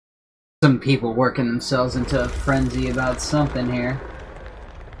Some people working themselves into a frenzy about something here.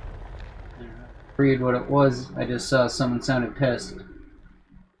 Read what it was. I just saw someone sounded pissed.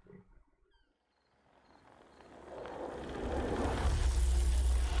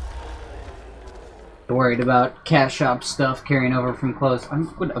 Worried about cat shop stuff carrying over from clothes. I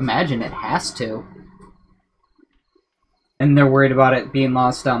would imagine it has to. And they're worried about it being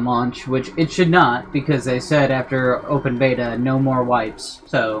lost on launch, which it should not, because they said after open beta, no more wipes.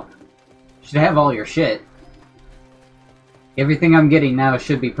 So, you should have all your shit. Everything I'm getting now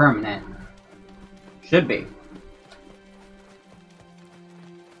should be permanent. Should be.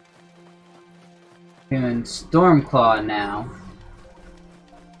 Doing Stormclaw now.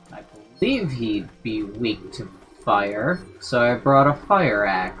 I believe he'd be weak to fire, so I brought a fire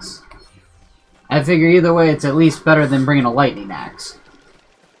axe. I figure either way it's at least better than bringing a lightning axe.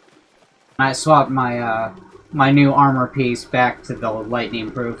 I swapped my my new armor piece back to the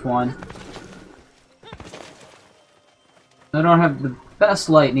lightning proof one. I don't have the best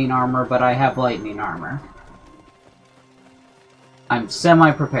lightning armor, but I have lightning armor. I'm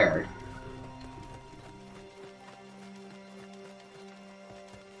semi-prepared.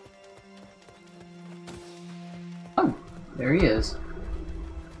 Oh, there he is.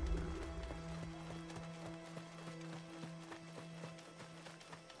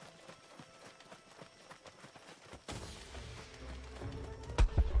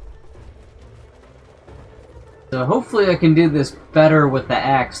 So hopefully I can do this better with the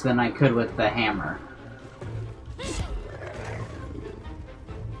axe than I could with the hammer.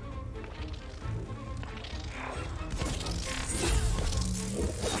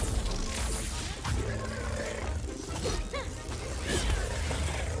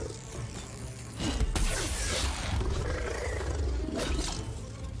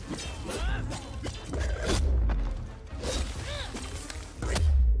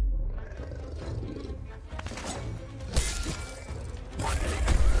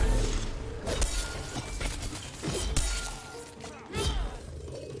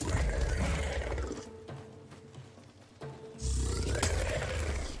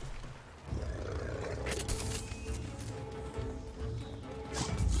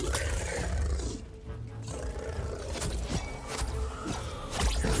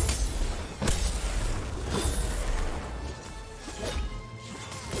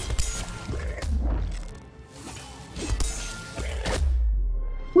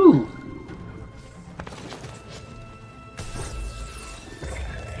 Whew.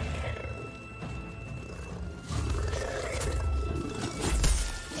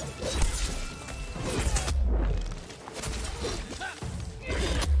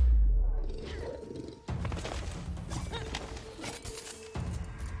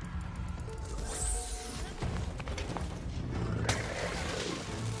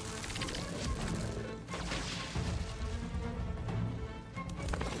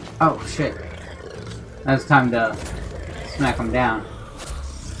 Oh shit. Now it's time to smack him down.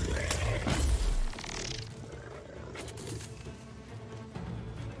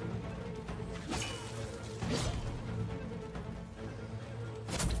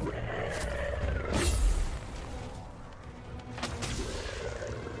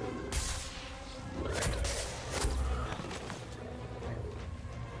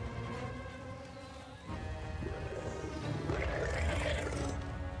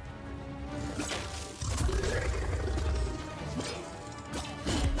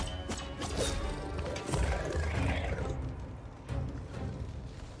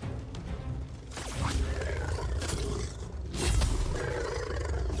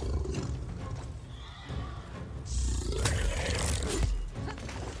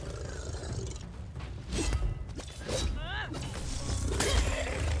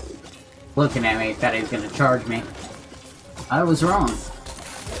 Looking at me, thought he was gonna charge me. I was wrong.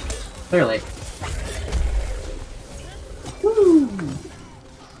 Clearly. Woo!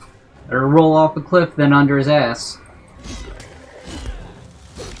 Better roll off the cliff than under his ass.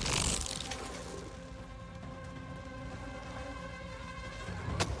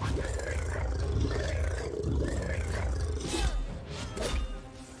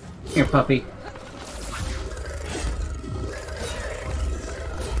 Here, puppy.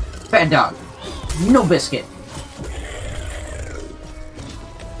 Bad dog. No biscuit.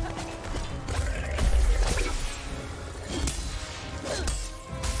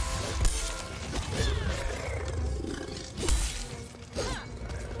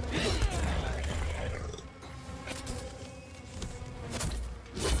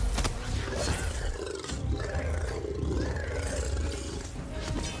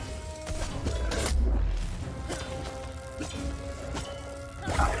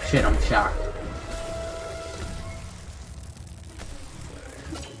 shit, I'm shocked.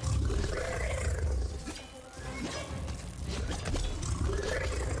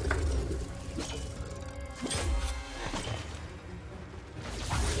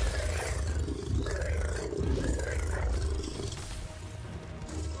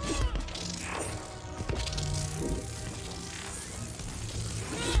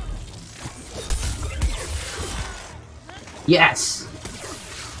 Yes!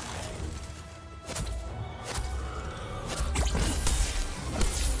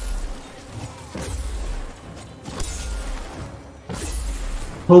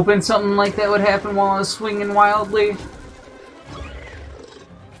 Hoping something like that would happen while I was swinging wildly.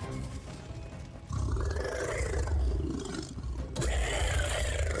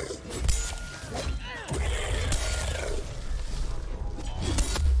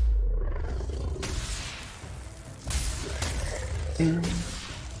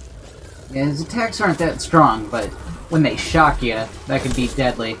 Yeah, his attacks aren't that strong, but when they shock you, that can be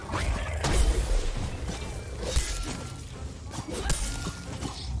deadly.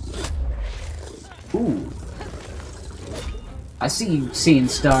 Ooh. I see you seeing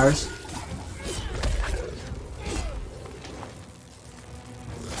stars.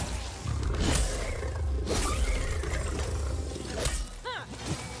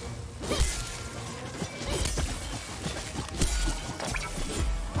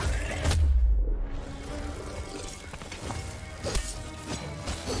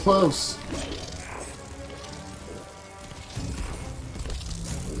 Close.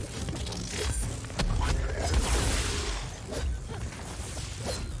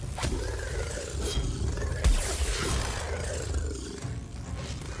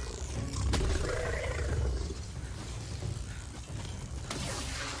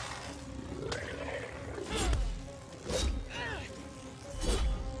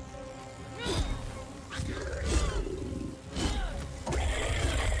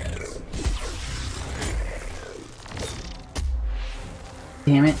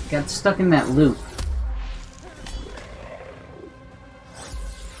 Damn it, got stuck in that loop.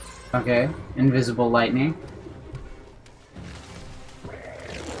 Okay, invisible lightning.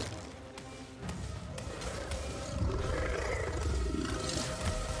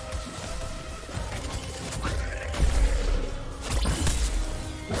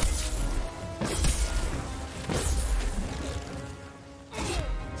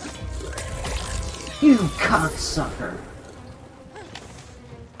 You cocksucker.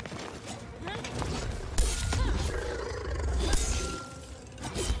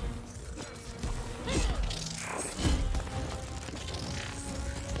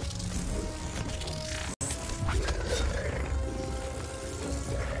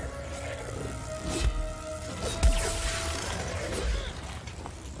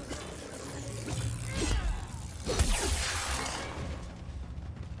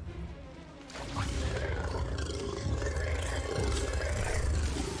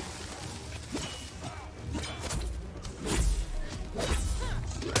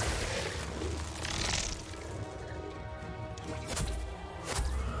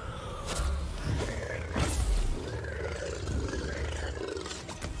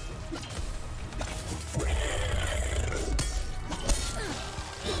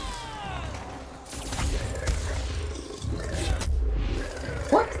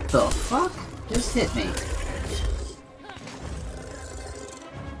 The fuck just hit me?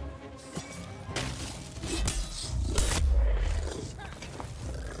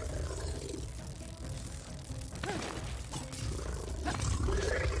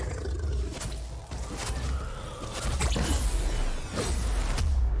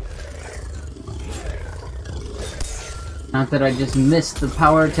 Not that I just missed the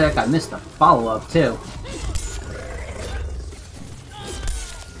power attack, I missed the follow-up too.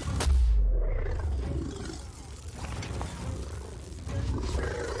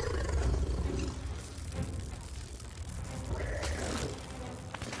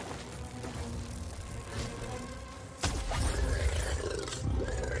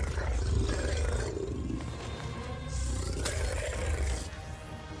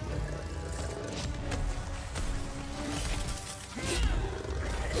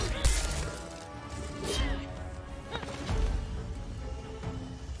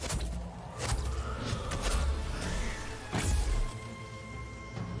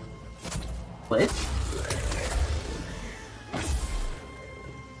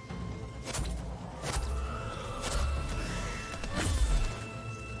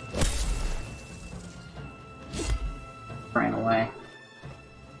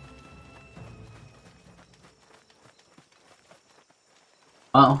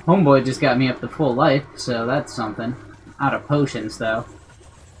 Well, homeboy just got me up to full life, so that's something. Out of potions, though.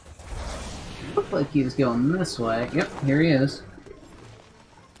 Looked like he was going this way. Yep, here he is.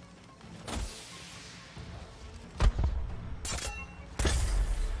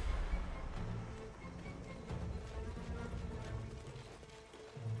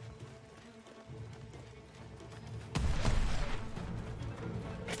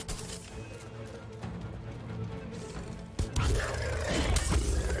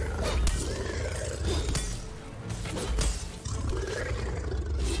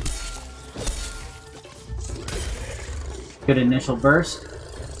 Good initial burst.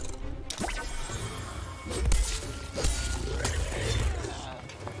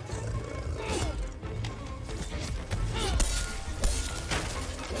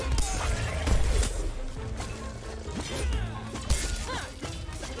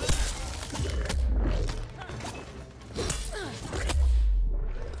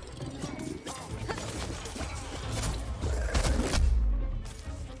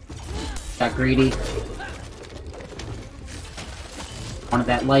 Got greedy. Wanted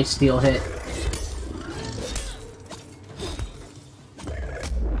that lifesteal hit.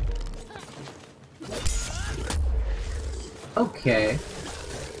 Okay.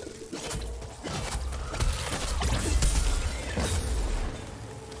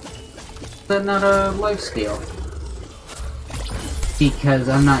 Is that not a lifesteal? Because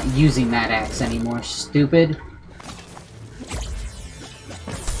I'm not using that axe anymore, stupid.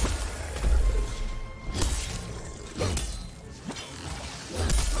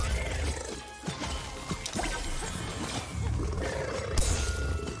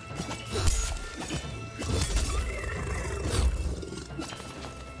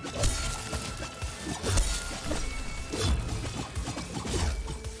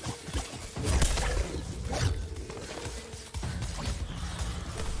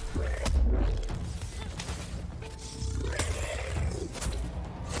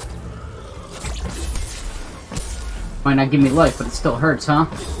 Might not give me life, but it still hurts, huh?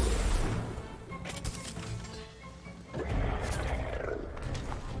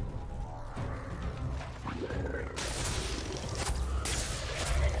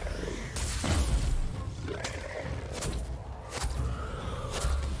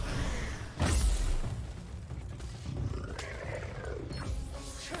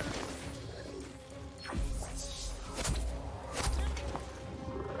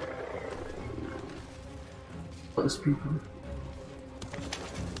 Those people.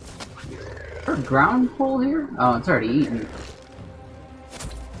 Is there a ground hole here? Oh, it's already eaten.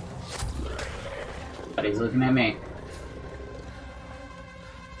 But he's looking at me.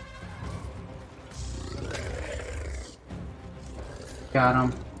 Got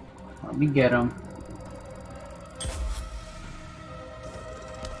him. Let me get him.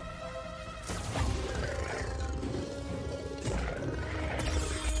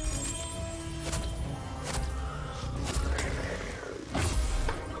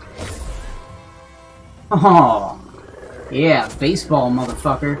 Oh, yeah, baseball,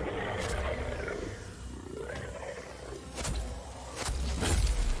 motherfucker.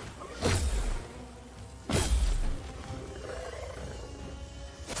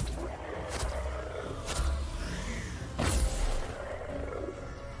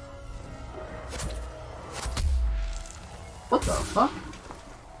 What the fuck?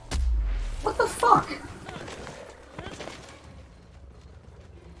 What the fuck?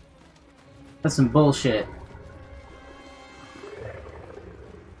 That's some bullshit.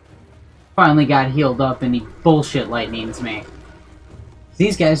 Finally got healed up and he bullshit lightnings me.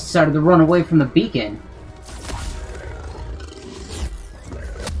 These guys decided to run away from the beacon.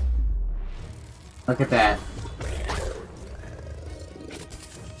 Look at that.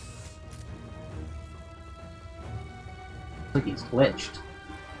 Looks like he's glitched.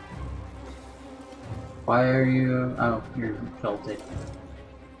 Why are you... Oh, you're jolted.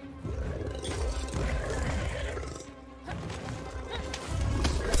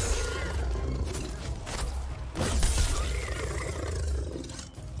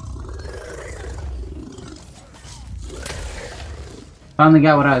 Finally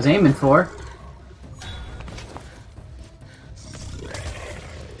got what I was aiming for.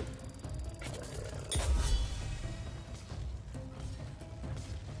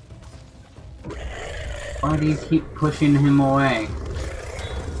 Why do you keep pushing him away?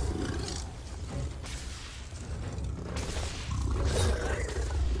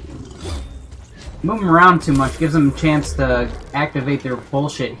 Move them around too much gives them a chance to activate their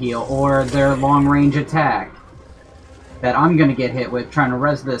bullshit heal or their long-range attack that I'm gonna get hit with trying to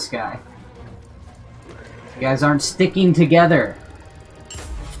res this guy. You guys aren't sticking together.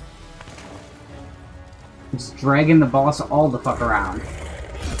 Just dragging the boss all the fuck around.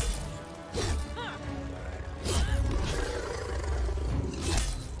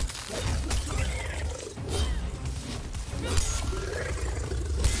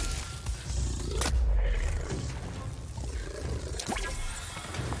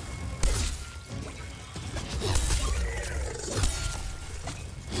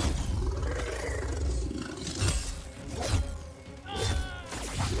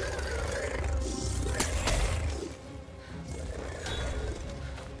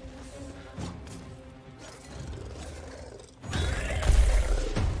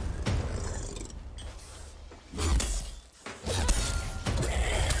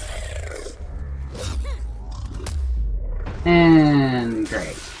 And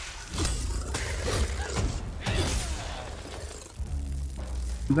great.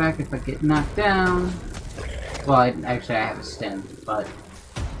 Come back if I get knocked down. Well, actually I have a stem, but...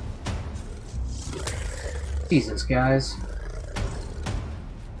 Jesus, guys.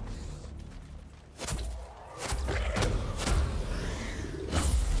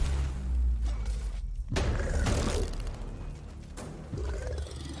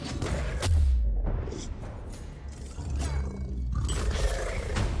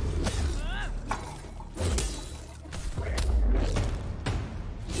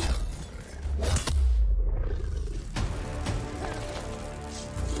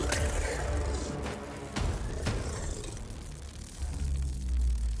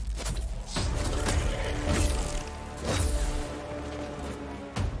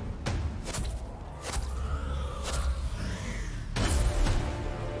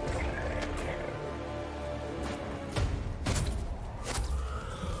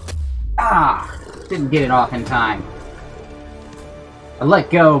 Ah! Didn't get it off in time. I let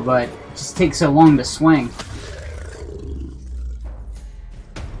go, but it just takes so long to swing.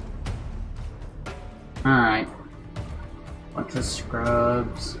 Alright. Bunch of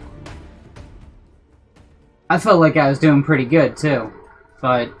scrubs. I felt like I was doing pretty good, too.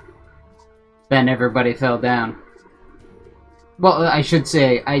 But then everybody fell down. Well, I should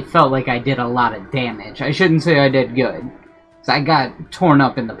say, I felt like I did a lot of damage. I shouldn't say I did good. So I got torn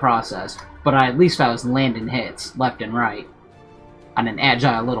up in the process, but at least I was landing hits, left and right, on an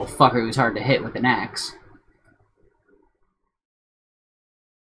agile little fucker who's hard to hit with an axe.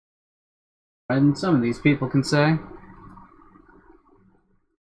 And some of these people can say.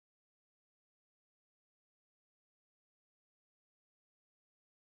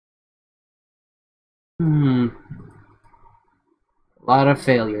 A lot of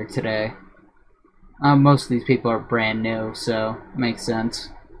failure today. Most of these people are brand new, so it makes sense.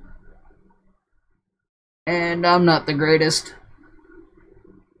 And I'm not the greatest.